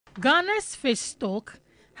Ghana's fish stock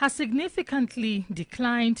has significantly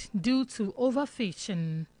declined due to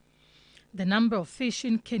overfishing. The number of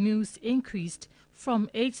fishing canoes increased from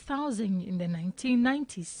 8,000 in the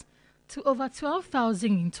 1990s to over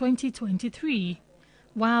 12,000 in 2023,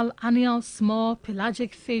 while annual small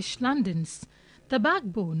pelagic fish landings, the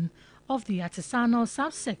backbone of the artisanal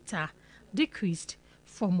subsector, decreased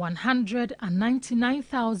from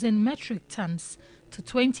 199,000 metric tons to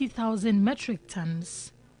 20,000 metric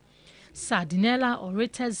tons. Sardinella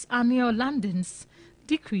Orytes annual landings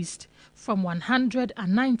decreased from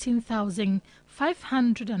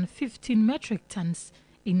 119,515 metric tons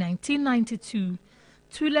in 1992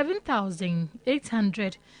 to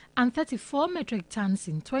 11,834 metric tons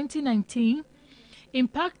in 2019,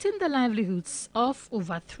 impacting the livelihoods of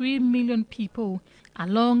over 3 million people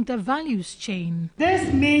along the values chain.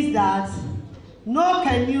 This means that no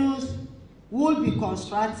canoes will be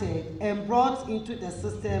constructed and brought into the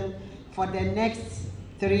system for the next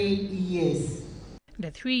 3 years.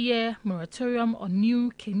 The 3-year moratorium on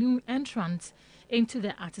new canoe entrants into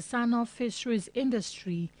the artisanal fisheries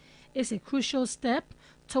industry is a crucial step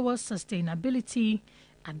towards sustainability,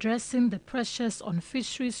 addressing the pressures on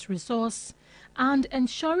fisheries resource and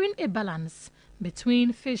ensuring a balance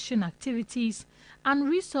between fishing activities and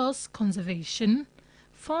resource conservation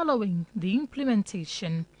following the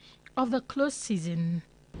implementation of the close season.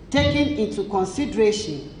 Taking into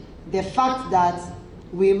consideration the fact that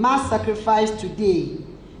we must sacrifice today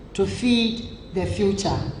to feed the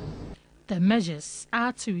future. The measures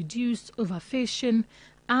are to reduce overfishing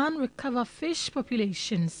and recover fish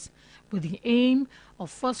populations with the aim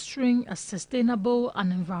of fostering a sustainable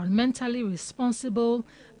and environmentally responsible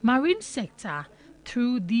marine sector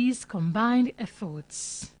through these combined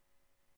efforts.